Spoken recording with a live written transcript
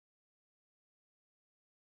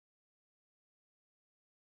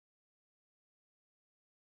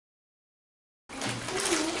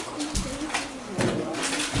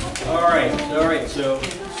So,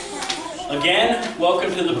 again,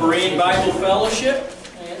 welcome to the Berean Bible Fellowship.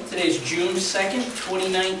 Today's June 2nd,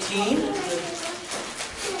 2019.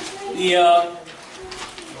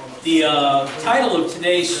 The title of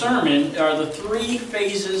today's sermon are the 3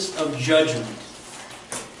 phases of judgment.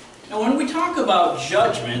 Now, when we talk about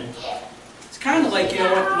judgment, it's kind of like, you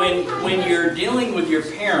know, when you're dealing with your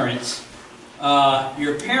parents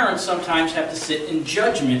sometimes have to sit in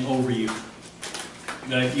judgment over you.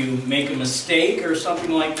 If you make a mistake or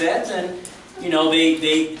something like that, then, you know,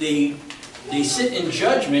 they sit in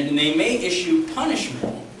judgment and they may issue punishment.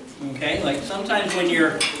 Okay, like sometimes when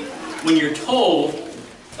you're told,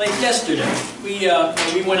 like yesterday, we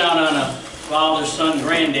went out on a father, son,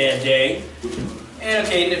 granddad day, and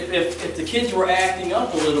okay, if the kids were acting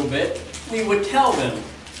up a little bit, we would tell them,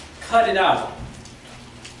 cut it out.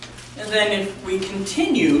 And then if we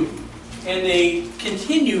continued and they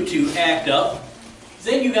continued to act up,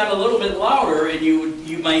 then you got a little bit louder and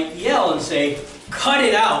you might yell and say, cut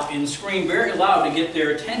it out, and scream very loud to get their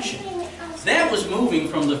attention. That was moving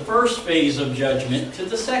from the first phase of judgment to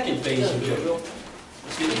the second phase of judgment.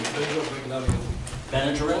 Excuse me?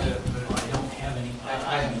 Benadryl? I don't have any.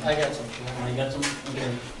 I got some. I got some?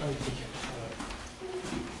 Okay.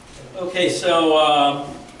 Okay, so,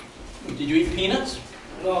 did you eat peanuts?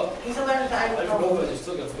 No. He's allergic to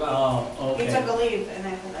ibuprofen. Oh, okay. He took a leave and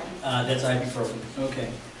I said that's ibuprofen.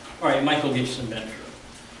 Okay. All right, Mike will get you some Benadryl.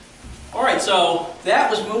 All right, so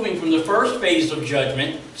that was moving from the first phase of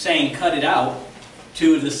judgment, saying cut it out,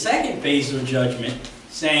 to the second phase of judgment,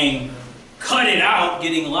 saying cut it out,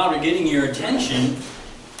 getting louder, getting your attention.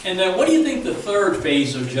 And then what do you think the third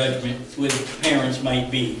phase of judgment with parents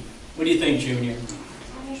might be? What do you think, Junior?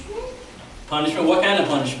 Punishment? Punishment? What kind of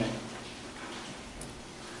punishment?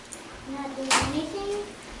 Not doing anything.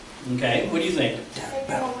 Okay, what do you think?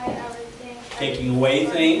 Taking away everything. Taking away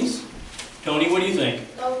things. Tony, what do you think?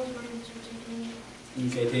 Those ones are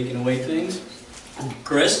taking. Okay, taking away things.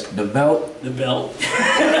 Chris? The belt. The belt.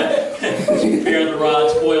 Spare the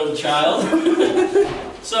rod, spoil the child.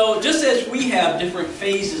 So just as we have different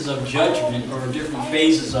phases of judgment or different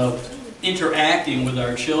phases of interacting with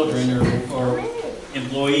our children or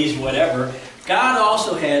employees, whatever, God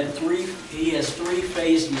also had three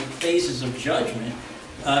phases of judgment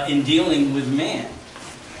in dealing with man.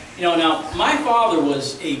 You know, now, my father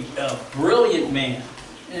was a brilliant man.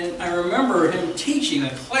 And I remember him teaching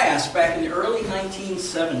a class back in the early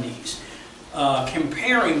 1970s,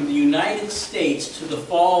 comparing the United States to the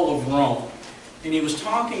fall of Rome. And he was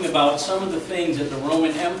talking about some of the things that the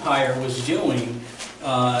Roman Empire was doing.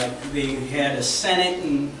 They had a Senate,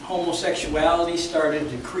 and homosexuality started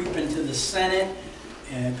to creep into the Senate,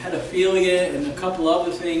 and pedophilia, and a couple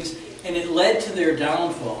other things, and it led to their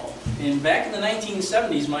downfall. And back in the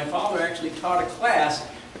 1970s, my father actually taught a class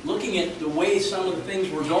looking at the way some of the things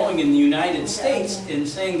were going in the United States and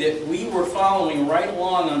saying that we were following right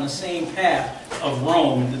along on the same path of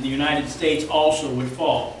Rome, and that the United States also would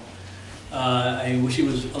fall. I wish he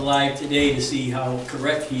was alive today to see how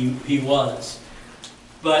correct he was.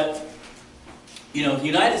 But, you know, the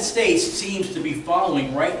United States seems to be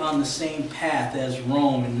following right on the same path as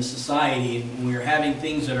Rome in the society, and we're having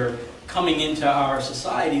things that are coming into our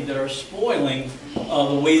society that are spoiling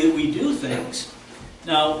the way that we do things.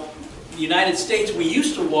 Now, the United States, we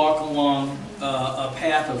used to walk along a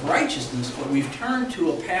path of righteousness, but we've turned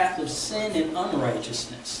to a path of sin and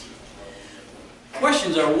unrighteousness.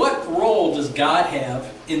 Questions are, what role does God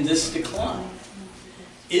have in this decline?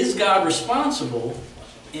 Is God responsible,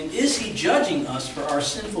 and is He judging us for our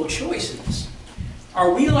sinful choices?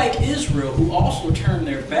 Are we like Israel, who also turned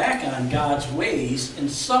their back on God's ways and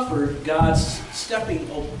suffered God's stepping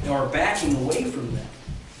or backing away from them?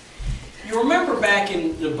 You remember back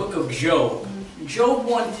in the book of Job, Job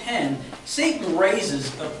 1:10, Satan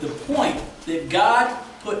raises the point that God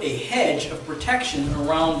put a hedge of protection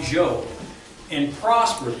around Job and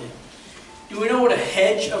prospered him. Do we know what a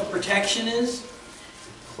hedge of protection is?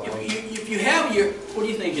 If you have your, what do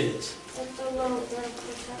you think it is? It's a little bit of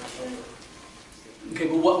protection. Okay,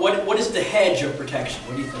 but what is the hedge of protection?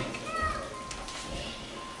 What do you think?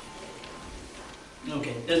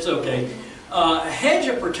 Okay, that's okay. A hedge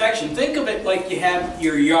of protection, think of it like you have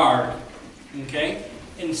your yard. Okay?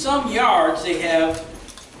 In some yards they have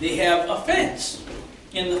a fence.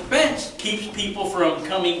 And the fence keeps people from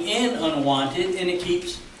coming in unwanted, and it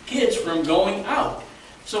keeps kids from going out.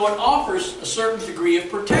 So it offers a certain degree of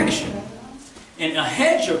protection. And a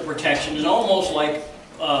hedge of protection is almost like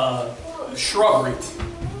shrubbery.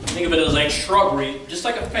 Think of it as like shrubbery, just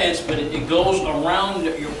like a fence, but it goes around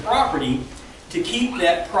your property to keep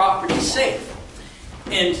that property safe.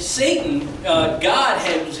 And Satan,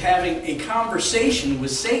 God was having a conversation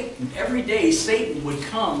with Satan. Every day Satan would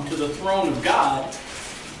come to the throne of God,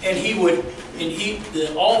 and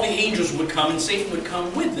all the angels would come, and Satan would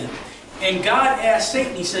come with them. And God asked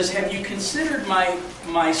Satan, he says, have you considered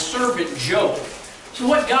my servant Job? So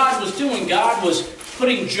what God was doing, God was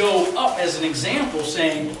putting Job up as an example,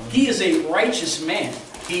 saying he is a righteous man.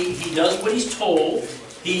 He does what he's told.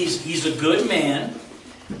 He's a good man.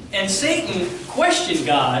 And Satan questioned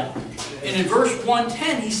God, and in verse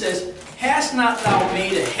 110 he says, hast not thou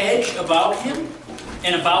made a hedge about him,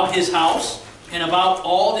 and about his house, and about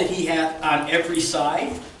all that he hath on every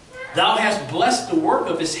side? Thou hast blessed the work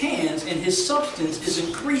of his hands, and his substance is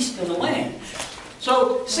increased in the land.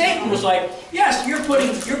 So Satan was like, yes, you're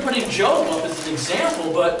putting Job up as an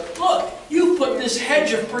example, but look, you put this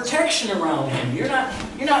hedge of protection around him. You're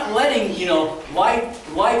not letting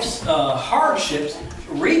life's hardships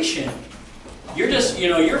reach him. You're just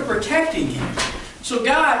you're protecting him. So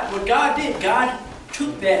what God did, God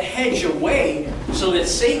took that hedge away so that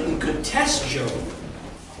Satan could test Job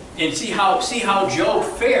and see how Job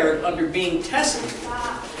fared under being tested.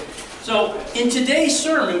 So, in today's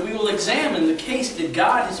sermon, we will examine the case that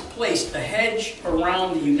God has placed a hedge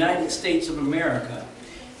around the United States of America.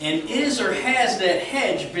 And is or has that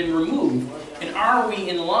hedge been removed? And are we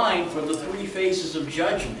in line for the three phases of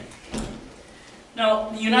judgment? Now,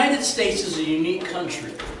 the United States is a unique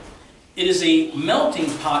country. It is a melting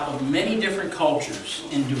pot of many different cultures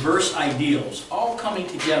and diverse ideals, all coming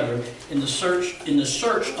together in the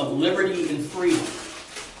search of liberty and freedom.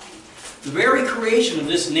 The very creation of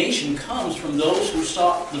this nation comes from those who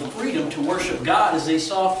sought the freedom to worship God as they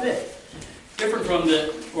saw fit. Different from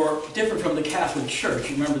the Catholic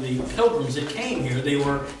Church. You remember the pilgrims that came here, they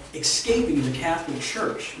were escaping the Catholic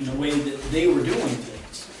Church in the way that they were doing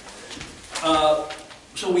things.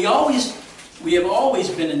 So we have always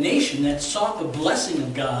been a nation that sought the blessing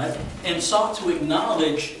of God and sought to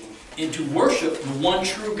acknowledge and to worship the one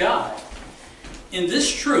true God. In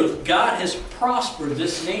this truth, God has prospered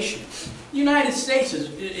this nation. The United States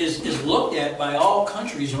is looked at by all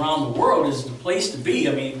countries around the world as the place to be.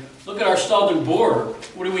 I mean, look at our southern border.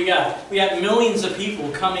 What do we got? We got millions of people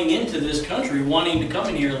coming into this country wanting to come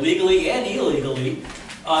in here legally and illegally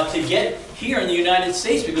to get here in the United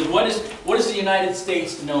States. Because what is the United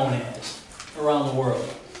States known as around the world?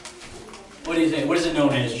 What do you think? What is it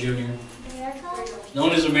known as, Junior?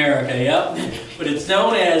 Known as America, yep. But it's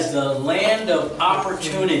known as the land of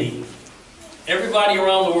opportunity. Everybody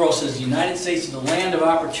around the world says the United States is the land of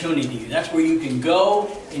opportunity. That's where you can go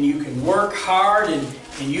and you can work hard and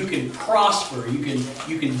you can prosper. You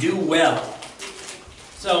can do well.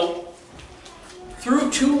 So,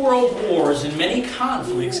 through 2 world wars and many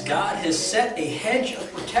conflicts, God has set a hedge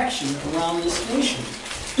of protection around this nation.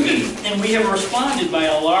 And we have responded by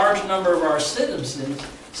a large number of our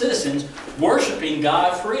citizens worshiping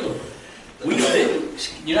God freely. The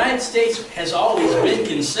United States has always been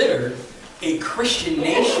considered a Christian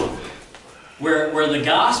nation where the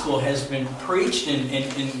gospel has been preached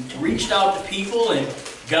and reached out to people, and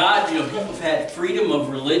God, people have had freedom of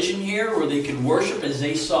religion here where they could worship as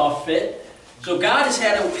they saw fit. So God has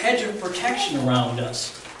had a hedge of protection around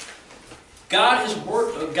us. God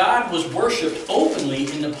was worshipped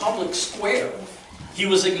openly in the public square. He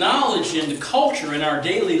was acknowledged in the culture, in our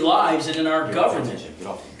daily lives, and in our government.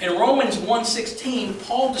 In Romans 1:16,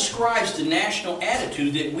 Paul describes the national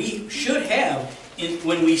attitude that we should have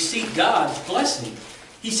when we seek God's blessing.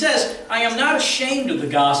 He says, I am not ashamed of the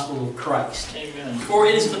gospel of Christ. Amen. For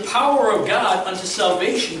it is the power of God unto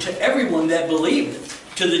salvation to everyone that believeth,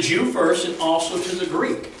 to the Jew first and also to the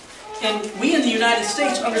Greek. And we in the United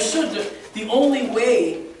States understood that the only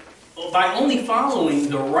way, by only following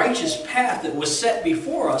the righteous path that was set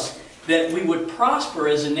before us, that we would prosper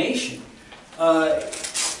as a nation.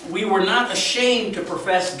 We were not ashamed to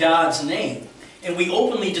profess God's name. And we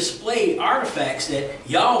openly displayed artifacts that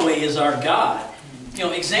Yahweh is our God.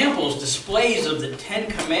 Examples, displays of the 10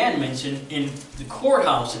 Commandments in the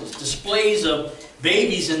courthouses, displays of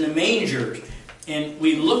babies in the mangers. And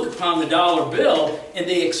we look upon the dollar bill and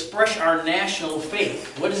they express our national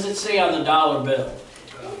faith. What does it say on the dollar bill?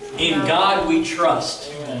 In God we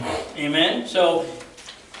trust. Amen? So,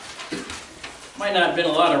 might not have been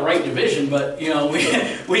a lot of right division, but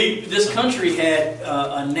this country had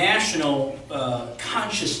a national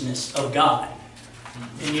consciousness of God.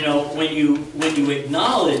 And when you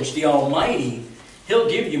acknowledge the Almighty, He'll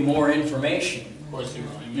give you more information. Of course He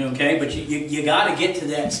will. Okay, but you got to get to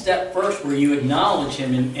that step first where you acknowledge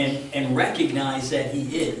Him and recognize that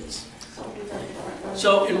He is.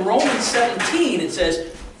 So in Romans 17 it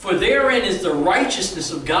says, For therein is the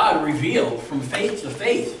righteousness of God revealed from faith to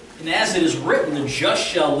faith. And as it is written, the just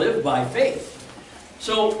shall live by faith.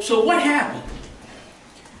 So what happened?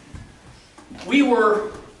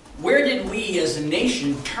 Where did we as a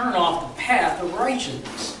nation turn off the path of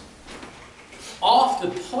righteousness? Off the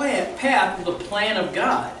path of the plan of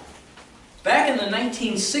God. Back in the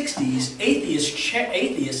 1960s,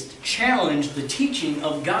 atheists challenged the teaching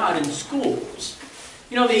of God in schools.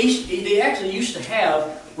 You know, they actually used to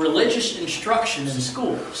have religious instruction in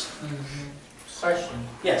schools. Question.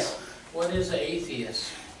 Yes? What is an atheist?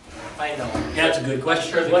 I know. Yeah, that's a good question.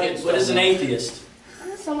 Sure the What kids is don't an know. atheist?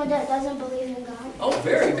 Someone that doesn't believe in God. Oh,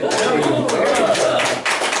 very good. Very good.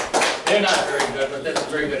 They're not very good, but that's a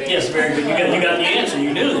very good answer. Yes, very good. You got the answer.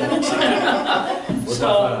 You knew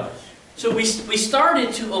that. So we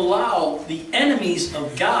started to allow the enemies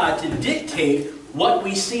of God to dictate what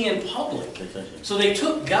we see in public. So they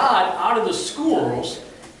took God out of the schools,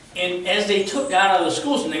 and as they took God out of the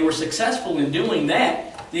schools, and they were successful in doing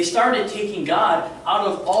that, they started taking God out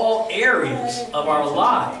of all areas of our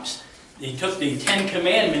lives. They took the 10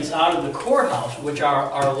 Commandments out of the courthouse, which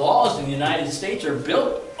our laws in the United States are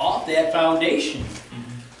built off that foundation.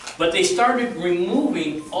 But they started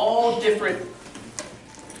removing all different...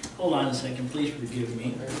 Hold on a second, please forgive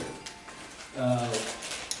me.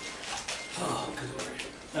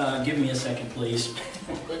 Give me a second, please.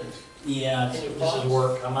 Goodness. Yeah, this is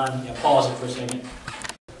work. I'm on. Yeah, pause it for a second.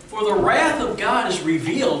 For the wrath of God is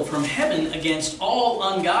revealed from heaven against all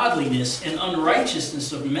ungodliness and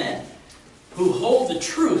unrighteousness of men, who hold the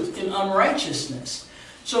truth in unrighteousness.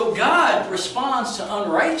 So God responds to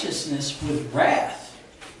unrighteousness with wrath.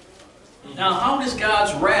 Now, how does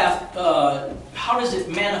God's wrath, how does it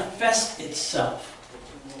manifest itself?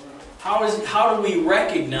 How do we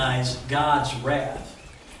recognize God's wrath?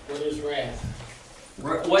 What is wrath?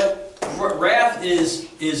 Wrath is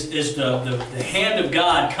the hand of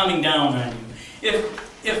God coming down on you.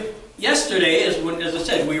 If yesterday, as I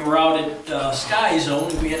said, we were out at Sky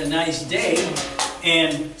Zone, we had a nice day,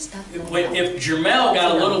 and if Jermel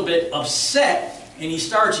got a little bit upset and he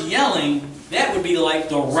starts yelling, that would be like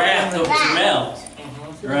the wrath of Jermel,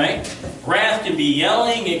 right? Wrath can be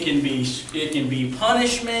yelling, it can be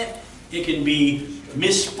punishment, it can be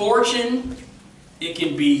misfortune, it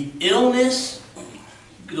can be illness.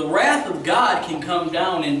 The wrath of God can come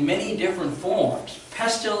down in many different forms.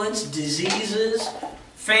 Pestilence, diseases,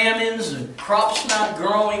 famines, crops not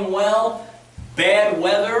growing well, bad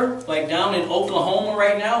weather, like down in Oklahoma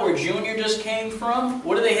right now where Junior just came from.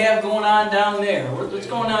 What do they have going on down there? What's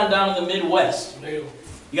going on down in the Midwest? You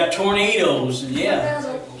got tornadoes, and you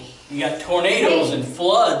got tornadoes and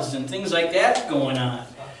floods and things like that going on.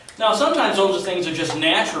 Now, sometimes those things are just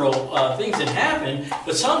natural things that happen,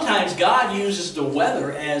 but sometimes God uses the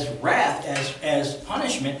weather as wrath, as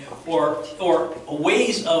punishment, or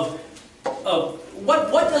ways of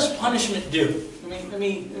what does punishment do? Let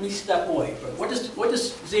me step away. What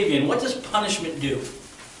does Xavier? What does punishment do?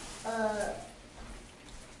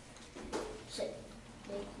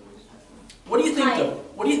 What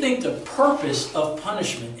do you think the purpose of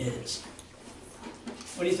punishment is?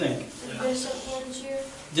 What do you think? Disciplines you.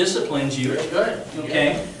 Disciplines you. Very good.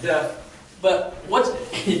 Okay. Yeah. But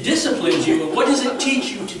it disciplines you, but what does it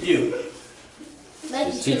teach you to do?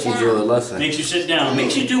 It teaches you a lesson. Makes you sit down.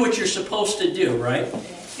 Makes you do what you're supposed to do, right?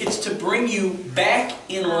 It's to bring you back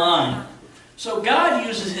in line. So God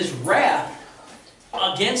uses His wrath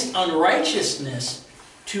against unrighteousness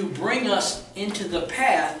to bring us into the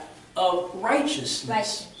path of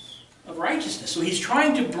righteousness. Of righteousness. So He's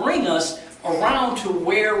trying to bring us around to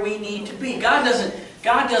where we need to be. God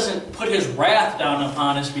doesn't put His wrath down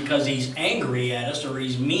upon us because He's angry at us or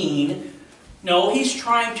He's mean. No, He's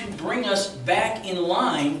trying to bring us back in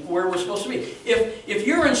line where we're supposed to be. If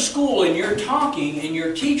you're in school and you're talking and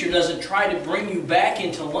your teacher doesn't try to bring you back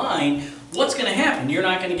into line, what's going to happen? You're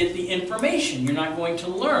not going to get the information. You're not going to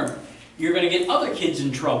learn. You're going to get other kids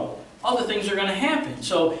in trouble. Other things are going to happen.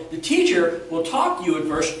 So the teacher will talk to you at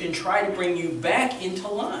first and try to bring you back into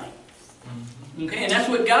line. Okay, and that's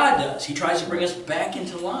what God does. He tries to bring us back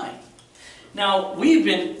into line. Now, we've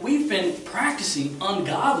been practicing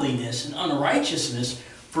ungodliness and unrighteousness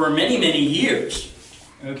for many, many years.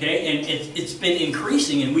 Okay, and it's been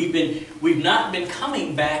increasing, and we've not been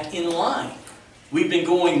coming back in line. We've been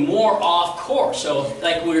going more off course. So,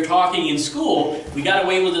 like we were talking in school, we got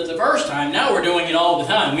away with it the first time. Now we're doing it all the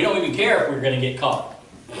time. We don't even care if we're going to get caught.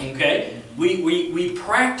 Okay, we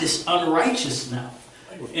practice unrighteousness now.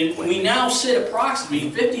 And we now sit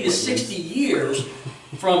approximately 50 to 60 years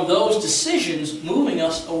from those decisions moving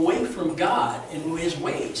us away from God and His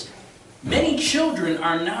ways. Many children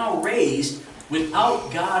are now raised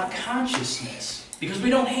without God consciousness. Because we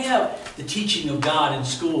don't have the teaching of God in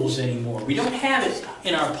schools anymore. We don't have it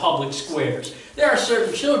in our public squares. There are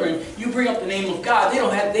certain children, you bring up the name of God,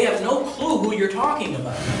 they have no clue who you're talking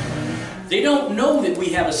about. They don't know that we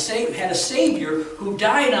have had a Savior who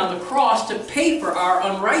died on the cross to pay for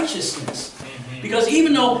our unrighteousness. Because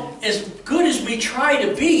even though as good as we try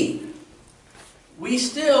to be, we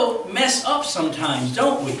still mess up sometimes,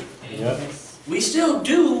 don't we? Yep. We still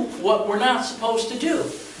do what we're not supposed to do.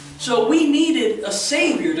 So we needed a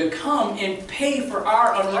Savior to come and pay for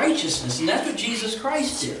our unrighteousness. And that's what Jesus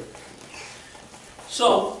Christ did.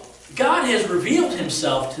 So God has revealed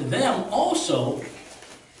Himself to them also.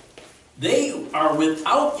 They are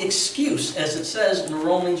without excuse, as it says in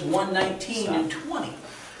Romans 1:19 and 20.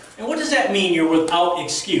 And what does that mean, you're without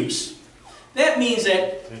excuse? That means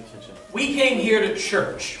that we came here to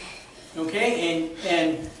church, okay?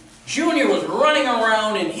 And Junior was running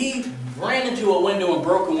around and he ran into a window and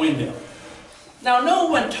broke a window. Now, no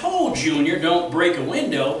one told Junior don't break a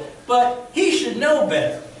window, but he should know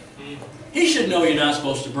better. He should know you're not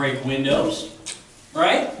supposed to break windows,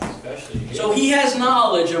 right? So he has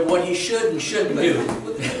knowledge of what he should and shouldn't do.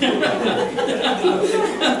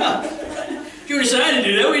 Junior said, I didn't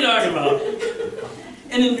do that. What are you talking about?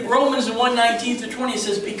 And in Romans 1:19-20 it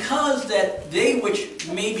says, because that they which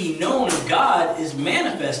may be known of God is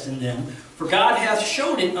manifest in them, for God hath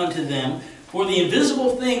showed it unto them, for the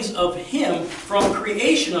invisible things of Him from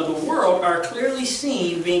creation of the world are clearly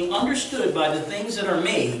seen, being understood by the things that are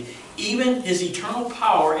made, even His eternal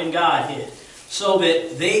power and Godhead, so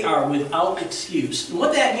that they are without excuse. And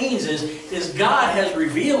what that means is God has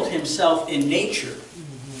revealed Himself in nature.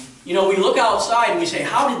 You know, we look outside and we say,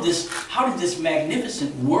 how did this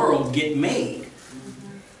magnificent world get made?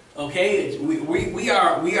 Okay, we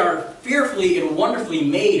are fearfully and wonderfully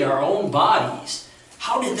made, our own bodies.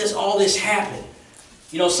 How did all this happen?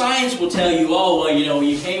 You know, science will tell you, oh, well, you know,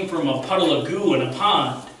 you came from a puddle of goo in a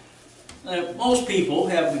pond. Most people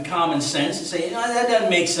have the common sense and say, you know, that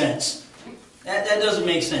doesn't make sense. That doesn't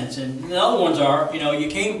make sense. And the other ones are, you know, you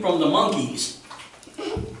came from the monkeys.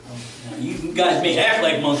 You guys may act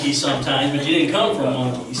like monkeys sometimes, but you didn't come from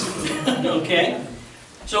monkeys. Okay?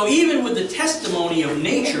 So even with the testimony of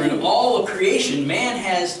nature and all of creation, man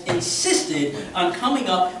has insisted on coming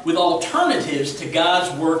up with alternatives to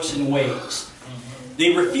God's works and ways.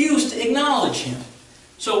 They refuse to acknowledge Him.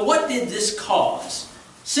 So what did this cause?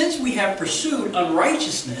 Since we have pursued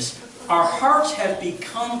unrighteousness, our hearts have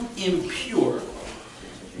become impure.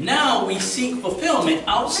 Now we seek fulfillment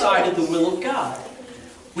outside of the will of God.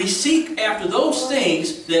 We seek after those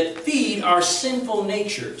things that feed our sinful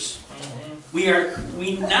natures.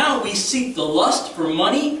 Now we seek the lust for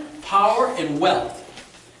money, power, and wealth.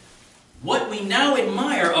 What we now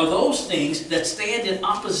admire are those things that stand in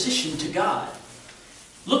opposition to God.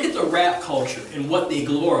 Look at the rap culture and what they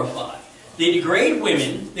glorify. They degrade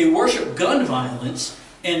women, they worship gun violence,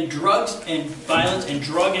 and drug and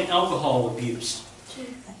alcohol abuse.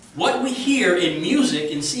 What we hear in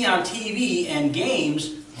music and see on TV and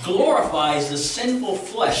games glorifies the sinful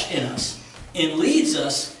flesh in us and leads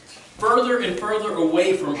us further and further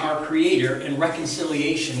away from our Creator and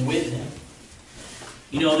reconciliation with Him.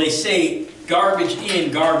 You know, they say garbage in,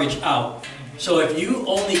 garbage out. So if you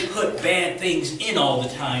only put bad things in all the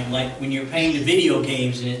time, like when you're playing the video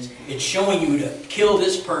games and it's showing you to kill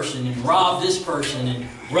this person and rob this person and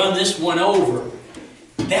run this one over,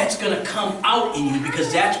 that's going to come out in you because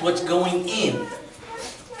that's what's going in.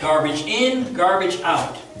 Garbage in, garbage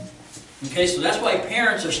out. Okay, so that's why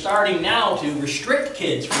parents are starting now to restrict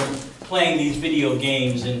kids from playing these video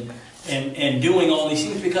games and doing all these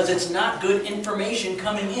things because it's not good information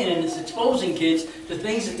coming in and it's exposing kids to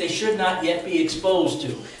things that they should not yet be exposed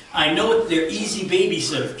to. I know they're easy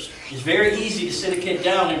babysitters. It's very easy to sit a kid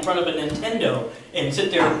down in front of a Nintendo and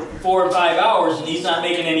sit there 4 or 5 hours and he's not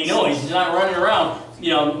making any noise. He's not running around,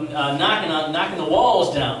 you know, knocking the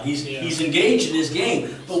walls down. He's engaged in his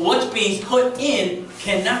game. But what's being put in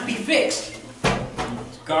cannot be fixed.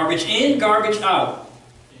 Garbage in, garbage out.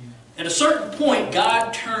 At a certain point,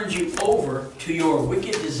 God turns you over to your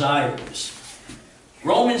wicked desires.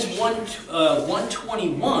 Romans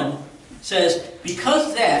 1:21 says,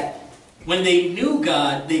 because that, when they knew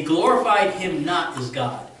God, they glorified Him not as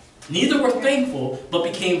God. Neither were thankful, but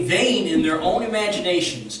became vain in their own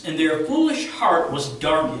imaginations, and their foolish heart was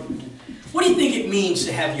darkened. What do you think it means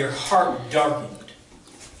to have your heart darkened?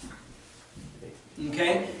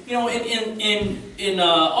 Okay? You know, in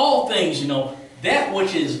all things, you know, that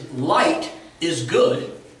which is light is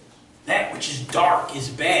good. That which is dark is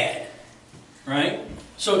bad. Right?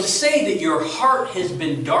 So to say that your heart has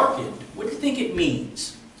been darkened, what do you think it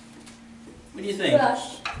means? What do you think?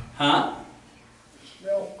 Brush. Huh?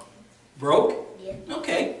 Milk. Broke? Yeah.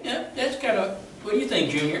 Okay, yeah, that's kind of, what do you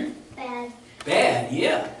think, Junior? Bad. Bad,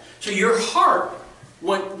 yeah. So your heart,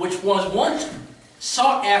 which was once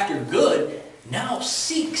sought after good, now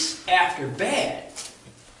seeks after bad.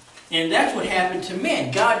 And that's what happened to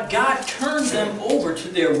man. God turned them over to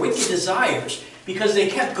their wicked desires because they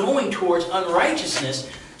kept going towards unrighteousness.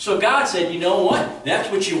 So God said, you know what? That's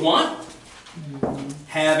what you want?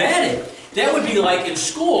 Have at it. That would be like in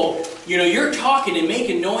school, you know, you're talking and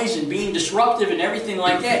making noise and being disruptive and everything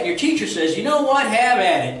like that. And your teacher says, you know what? Have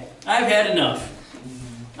at it. I've had enough.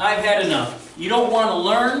 I've had enough. You don't want to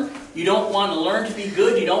learn. You don't want to learn to be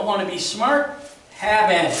good. You don't want to be smart. Have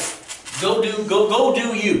at it. Go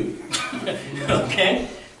do you. Okay?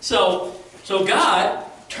 So God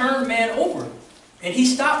turned man over. And He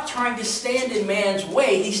stopped trying to stand in man's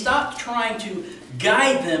way. He stopped trying to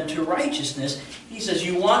guide them to righteousness. He says,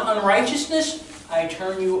 you want unrighteousness? I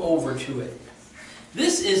turn you over to it.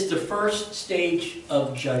 This is the first stage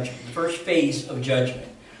of judgment, the first phase of judgment,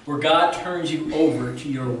 where God turns you over to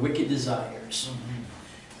your wicked desires.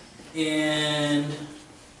 And,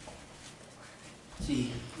 let's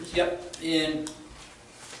see, yep, and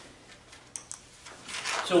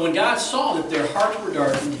so when God saw that their hearts were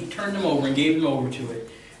darkened, He turned them over and gave them over to it.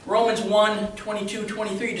 Romans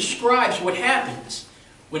 1:22-23 describes what happens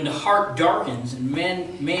when the heart darkens and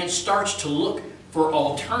man starts to look for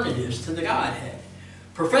alternatives to the Godhead.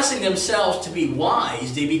 Professing themselves to be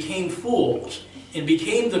wise, they became fools and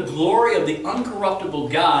became the glory of the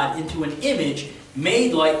uncorruptible God into an image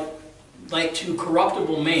made like to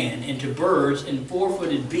corruptible man, and to birds and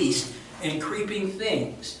four-footed beasts and creeping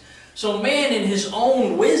things. So man in his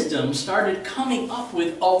own wisdom started coming up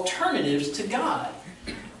with alternatives to God.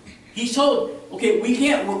 He's told, okay,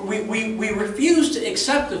 we refuse to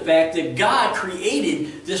accept the fact that God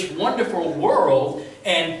created this wonderful world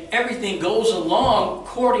and everything goes along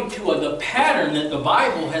according to the pattern that the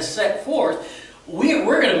Bible has set forth.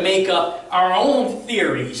 We're going to make up our own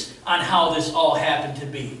theories on how this all happened to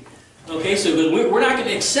be. Okay, so we're not going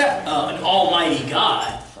to accept an almighty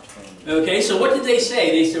God. Okay, so what did they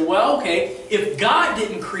say? They said, well, okay, if God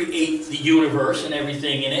didn't create the universe and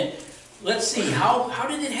everything in it, let's see, how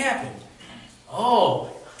did it happen? Oh,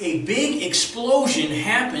 a big explosion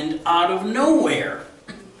happened out of nowhere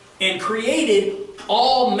and created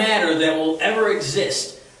all matter that will ever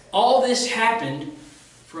exist. All this happened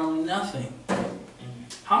from nothing.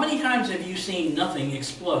 How many times have you seen nothing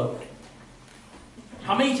explode?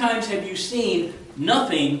 How many times have you seen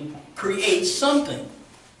nothing create something?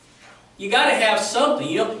 You got to have something.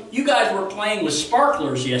 You know, you guys were playing with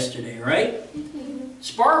sparklers yesterday, right?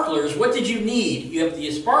 Sparklers, what did you need? You have the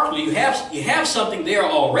sparkler. You have something there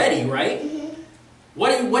already, right?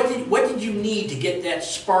 What did you need to get that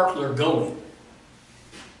sparkler going?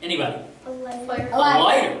 Anybody? A lighter. A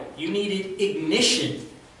lighter. You needed ignition.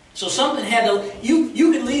 So something had to.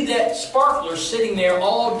 You could leave that sparkler sitting there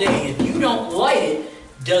all day. If you don't light it,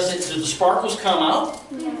 do the sparkles come out?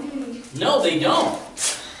 Yeah. No, they don't.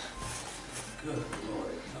 Good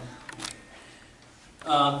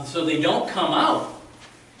Lord. So they don't come out.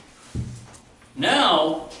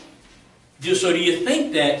 Now, so do you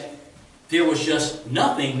think that there was just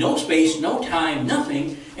nothing, no space, no time,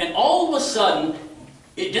 nothing, and all of a sudden,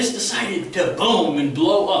 it just decided to boom and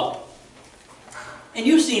blow up? And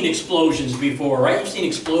you've seen explosions before, right? You've seen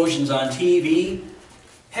explosions on TV.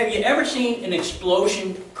 Have you ever seen an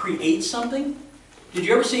explosion create something? Did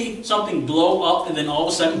you ever see something blow up and then all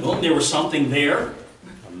of a sudden, boom, there was something there?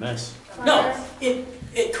 A mess. No,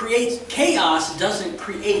 it creates chaos, doesn't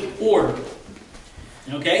create order.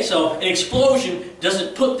 Okay, so an explosion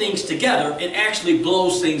doesn't put things together, it actually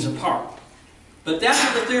blows things apart. But that's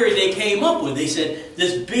what the theory they came up with. They said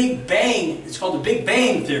this Big Bang, it's called the Big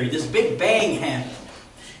Bang theory, this Big Bang happened.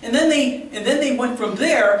 And then they went from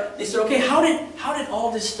there, they said, okay, how did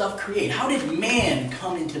all this stuff create? How did man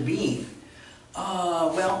come into being?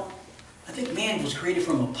 Well, I think man was created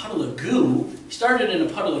from a puddle of goo. He started in a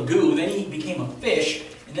puddle of goo, then he became a fish,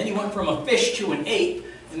 and then he went from a fish to an ape,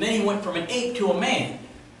 and then he went from an ape to a man.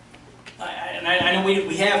 I know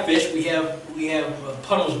we have fish, we have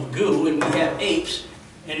puddles of goo, and we have apes,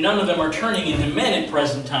 and none of them are turning into men at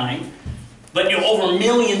present time. But you know, over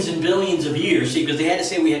millions and billions of years, see, because they had to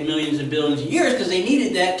say we had millions and billions of years, because they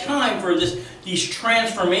needed that time for these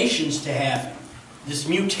transformations to happen, these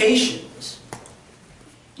mutations.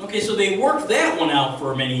 Okay, so they worked that one out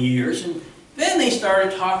for many years, and then they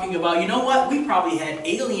started talking about, you know what, we probably had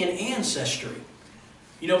alien ancestry.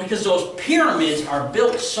 You know, because those pyramids are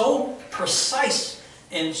built so precise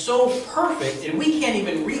and so perfect, and we can't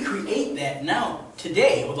even recreate that that now,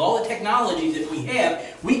 today, with all the technology that we have,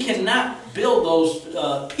 we cannot build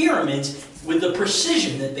those pyramids with the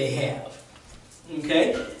precision that they have.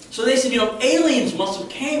 Okay? So they said, aliens must have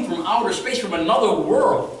came from outer space, from another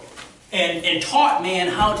world, and taught man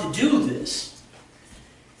how to do this.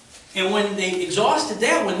 And when they exhausted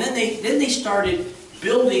that one, then they started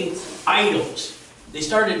building idols. They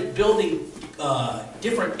started building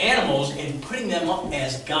different animals and putting them up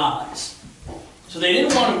as gods. So they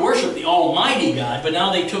didn't want to worship the Almighty God, but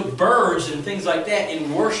now they took birds and things like that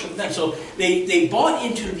and worshiped them. So they bought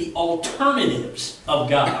into the alternatives of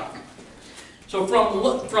God. So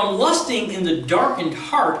from lusting in the darkened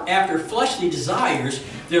heart after fleshly desires,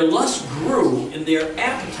 their lust grew and their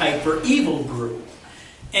appetite for evil grew.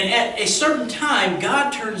 And at a certain time,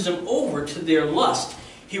 God turns them over to their lust.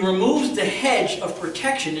 He removes the hedge of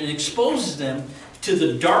protection and exposes them to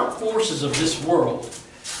the dark forces of this world.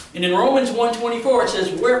 And in Romans 1:24 it says,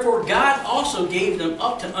 "Wherefore God also gave them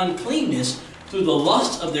up to uncleanness through the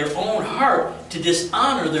lust of their own heart to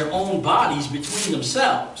dishonor their own bodies between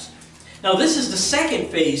themselves." Now this is the second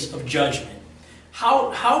phase of judgment.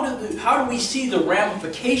 How do we see the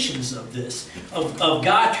ramifications of this? Of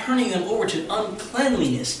God turning them over to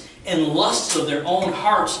uncleanliness and lusts of their own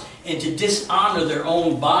hearts and to dishonor their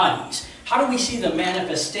own bodies? How do we see the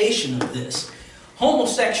manifestation of this?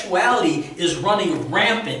 Homosexuality is running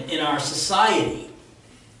rampant in our society.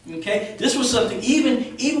 Okay? This was something,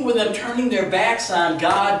 even with them turning their backs on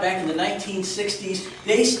God back in the 1960s,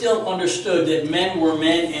 they still understood that men were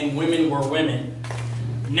men and women were women.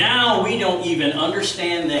 Now we don't even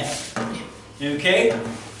understand that. Okay?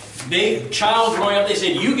 Child growing up, they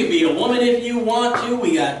said, you can be a woman if you want to.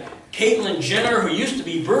 We got Caitlyn Jenner, who used to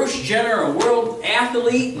be Bruce Jenner, a world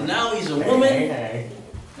athlete, and now he's a woman.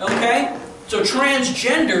 Okay? So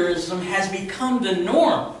transgenderism has become the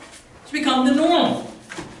norm. It's become the norm.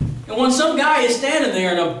 And when some guy is standing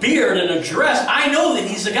there in a beard and a dress, I know that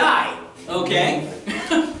he's a guy. Okay?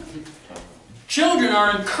 Children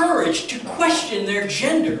are encouraged to question their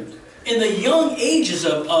gender. In the young ages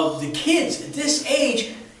of the kids, at this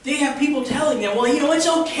age, they have people telling them, well, it's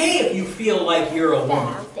okay if you feel like you're a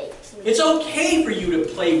woman. It's okay for you to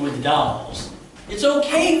play with dolls. It's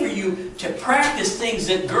okay for you to practice things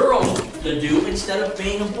that girls do instead of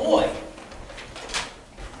being a boy.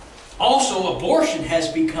 Also, abortion has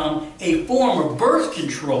become a form of birth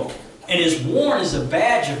control and is worn as a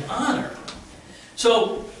badge of honor.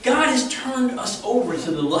 So God has turned us over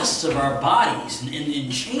to the lusts of our bodies in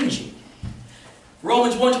changing.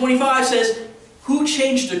 Romans 1:25 says, "Who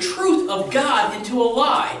changed the truth of God into a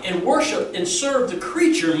lie and worship and serve the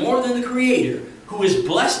creature more than the Creator, who is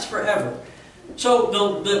blessed forever." So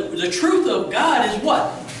the truth of God is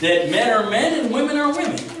what? That men are men and women are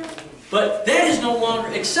women. But that is no longer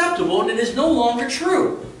acceptable and it is no longer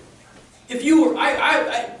true. If you were,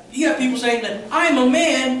 you have people saying that I'm a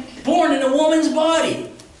man born in a woman's body.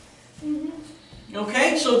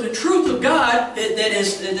 Okay, so the truth of God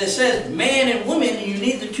that says man and woman and you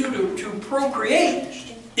need the two to procreate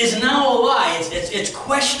is now a lie. It's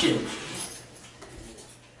questioned.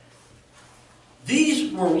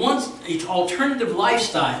 These were once alternative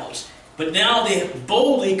lifestyles, but now they have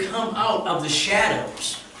boldly come out of the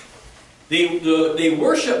shadows. They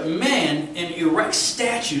worship man and erect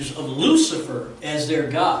statues of Lucifer as their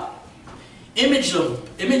god.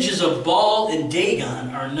 Images of Baal and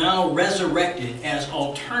Dagon are now resurrected as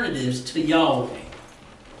alternatives to Yahweh.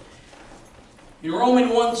 In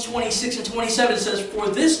Romans 1:26 and 27 it says, "For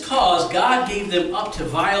this cause God gave them up to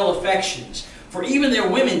vile affections, for even their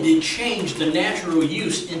women did change the natural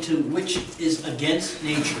use into which is against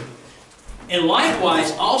nature. And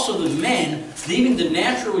likewise also the men, leaving the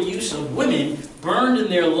natural use of women, burned in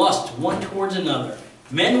their lust one towards another,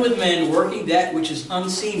 men with men working that which is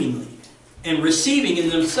unseemly, and receiving in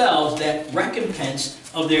themselves that recompense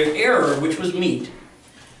of their error which was meet."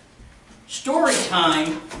 Story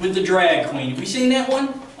time with the drag queen. Have you seen that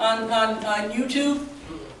one on YouTube?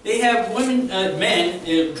 They have women, men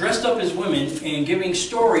dressed up as women and giving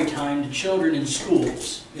story time to children in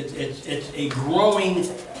schools. It's a growing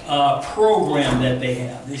program that they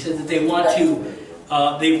have. They said that they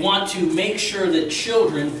want to make sure that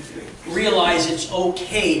children realize it's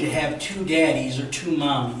okay to have two daddies or two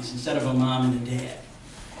mommies instead of a mom and a dad.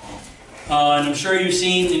 And I'm sure you've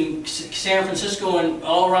seen in San Francisco and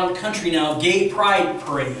all around the country now gay pride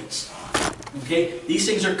parades. Okay, these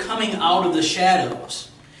things are coming out of the shadows.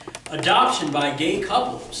 Adoption by gay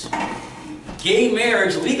couples. Gay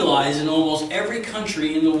marriage legalized in almost every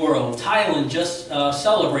country in the world. Thailand just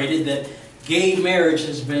celebrated that gay marriage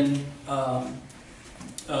has been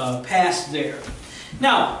passed there.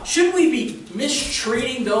 Now, should we be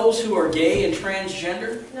mistreating those who are gay and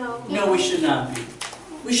transgender? No. No, we should not be.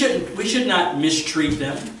 We should not mistreat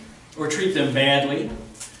them or treat them badly.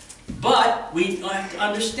 But we have to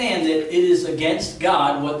understand that it is against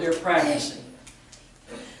God what they're practicing.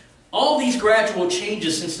 All these gradual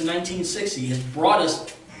changes since the 1960s has brought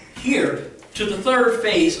us here to the third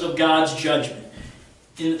phase of God's judgment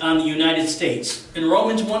on the United States. In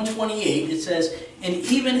Romans 1:28 it says, "And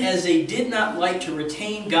even as they did not like to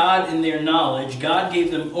retain God in their knowledge, God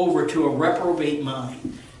gave them over to a reprobate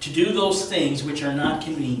mind, to do those things which are not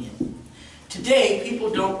convenient." Today, people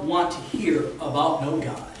don't want to hear about no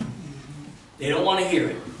God. They don't want to hear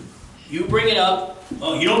it. You bring it up,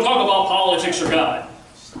 oh, you don't talk about politics or God.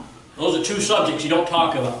 Those are two subjects you don't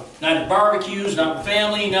talk about. Not at barbecues, not with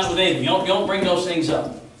family, not with anything. You don't bring those things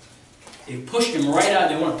up. They pushed them right out.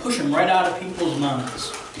 They want to push them right out of people's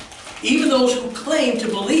minds. Even those who claim to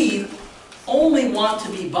believe only want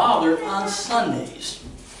to be bothered on Sundays.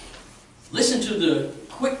 Listen to a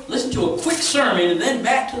quick sermon and then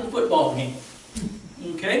back to the football game.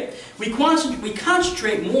 Okay? We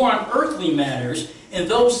concentrate more on earthly matters and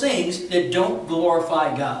those things that don't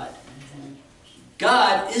glorify God.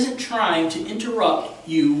 God isn't trying to interrupt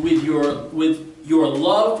you with your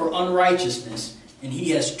love for unrighteousness, and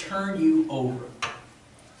He has turned you over.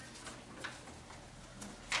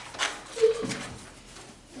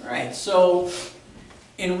 Alright, so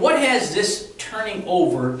in what has this turning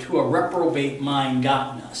over to a reprobate mind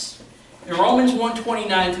gotten us? In Romans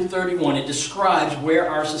 1:29 through 31, it describes where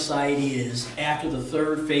our society is after the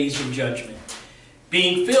third phase of judgment.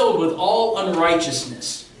 Being filled with all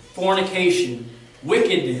unrighteousness, fornication,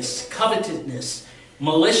 wickedness, covetousness,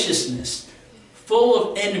 maliciousness, full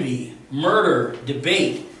of envy, murder,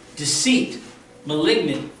 debate, deceit,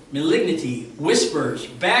 malignity, whispers,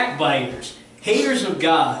 backbiters, haters of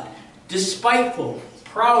God, despiteful,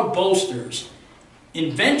 proud boasters,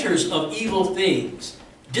 inventors of evil things,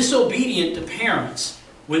 disobedient to parents,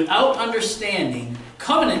 without understanding,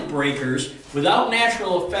 covenant breakers, without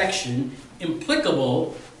natural affection,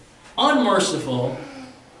 implacable, unmerciful,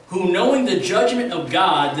 who knowing the judgment of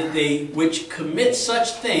God that they which commit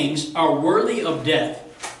such things are worthy of death,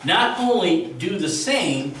 not only do the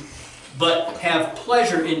same, but have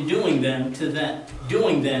pleasure in doing them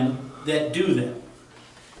that do them.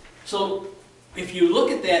 So if you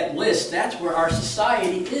look at that list, that's where our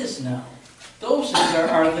society is now. Those things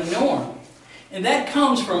are the norm. And that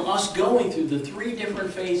comes from us going through the three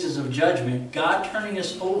different phases of judgment, God turning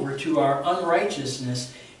us over to our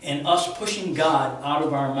unrighteousness and us pushing God out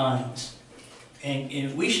of our minds.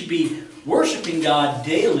 And we should be worshiping God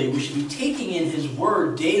daily. We should be taking in His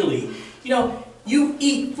Word daily. You know, you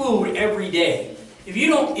eat food every day. If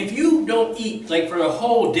you don't eat like for the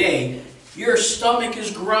whole day, your stomach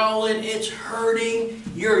is growling, it's hurting,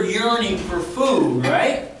 you're yearning for food,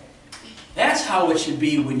 right? That's how it should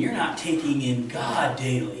be when you're not taking in God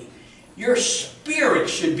daily. Your spirit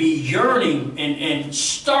should be yearning and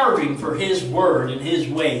starving for His Word and His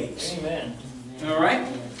ways. Amen. All right?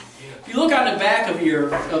 If you look on the back of your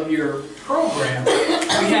program,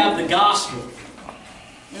 we have the gospel.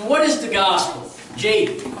 And what is the gospel?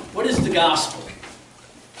 Jade, what is the gospel?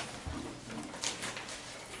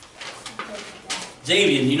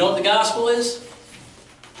 Xavier, you know what the gospel is?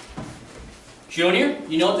 Junior,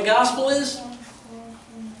 you know what the gospel is?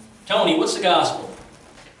 Tony, what's the gospel?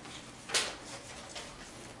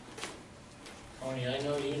 Tony, I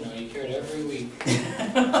know you know. You hear it every week.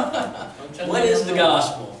 What is the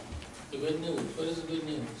gospel? The good news. What is the good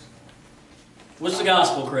news? What's the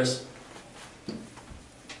gospel, Chris?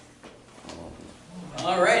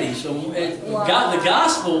 Alrighty, so the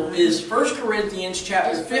gospel is 1 Corinthians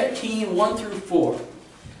chapter 15, 1 through 4.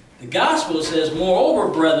 The gospel says, "Moreover,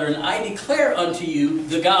 brethren, I declare unto you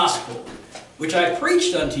the gospel, which I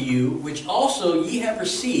preached unto you, which also ye have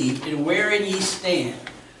received, and wherein ye stand,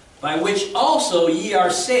 by which also ye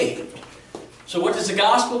are saved." So what does the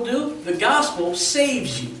gospel do? The gospel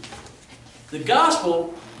saves you. The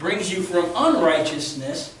gospel brings you from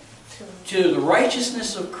unrighteousness to the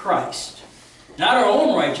righteousness of Christ. Not our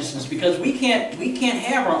own righteousness, because we can't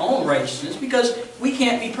have our own righteousness, because we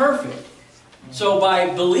can't be perfect. So by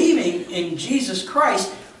believing in Jesus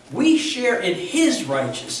Christ, we share in His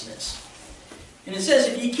righteousness. And it says,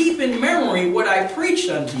 "If ye keep in memory what I preached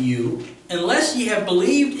unto you, unless ye have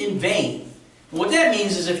believed in vain." And what that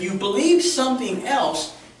means is if you believe something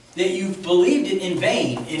else, that you've believed it in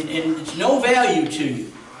vain, and it's no value to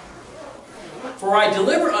you. "For I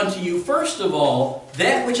deliver unto you first of all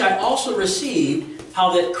that which I also received,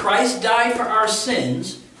 how that Christ died for our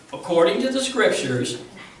sins, according to the Scriptures,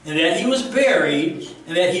 and that he was buried,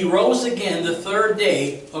 and that he rose again the third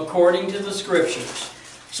day, according to the Scriptures.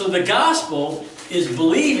 So the gospel is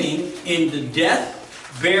believing in the death,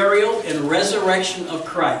 burial, and resurrection of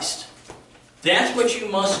Christ. That's what you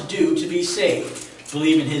must do to be saved.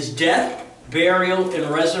 Believe in his death, burial, and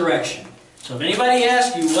resurrection. So if anybody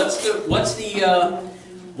asks you what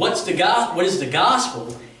is the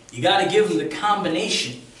gospel, you got to give them the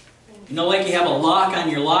combination. You know, like you have a lock on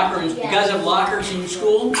your locker. You guys have lockers in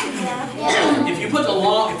school? Yeah. If you put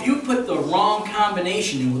the wrong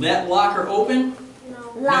combination in, will that locker open?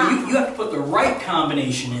 No. You have to put the right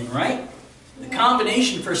combination in, right? The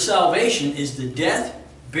combination for salvation is the death,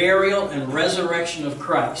 burial, and resurrection of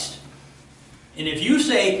Christ. And if you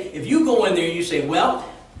go in there and you say, well,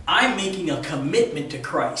 I'm making a commitment to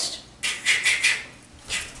Christ,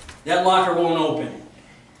 that locker won't open.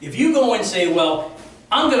 If you go and say, well,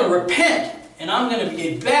 I'm going to repent and I'm going to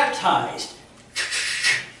get baptized,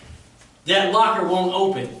 that locker won't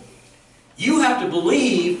open. You have to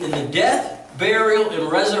believe in the death, burial,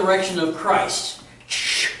 and resurrection of Christ.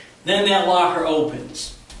 Then that locker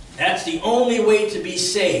opens. That's the only way to be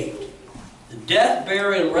saved. The death,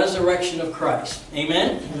 burial, and resurrection of Christ.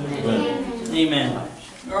 Amen? Amen. Amen.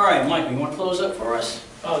 All right, Michael, you want to close up for us?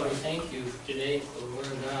 Father, we thank you today for the Word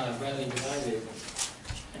of God, rightly divided.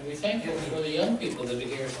 And we thank you for the young people that are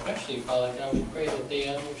here, especially, Father God. We pray that they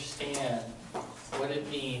understand what it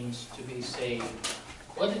means to be saved,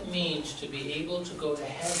 what it means to be able to go to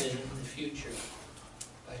heaven in the future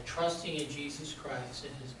by trusting in Jesus Christ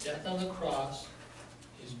and his death on the cross,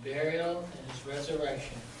 his burial, and his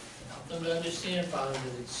resurrection. And help them to understand, Father,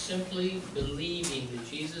 that it's simply believing that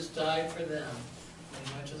Jesus died for them when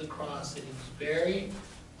he went to the cross, that he was buried.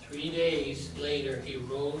 3 days later, he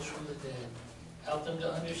rose from the dead. Help them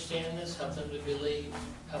to understand this. Help them to believe.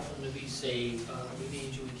 Help them to be saved. Father, we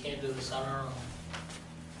need you. We can't do this on our own.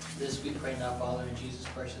 This we pray now, Father, in Jesus'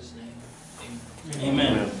 precious name.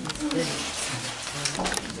 Amen.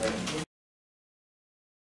 Amen.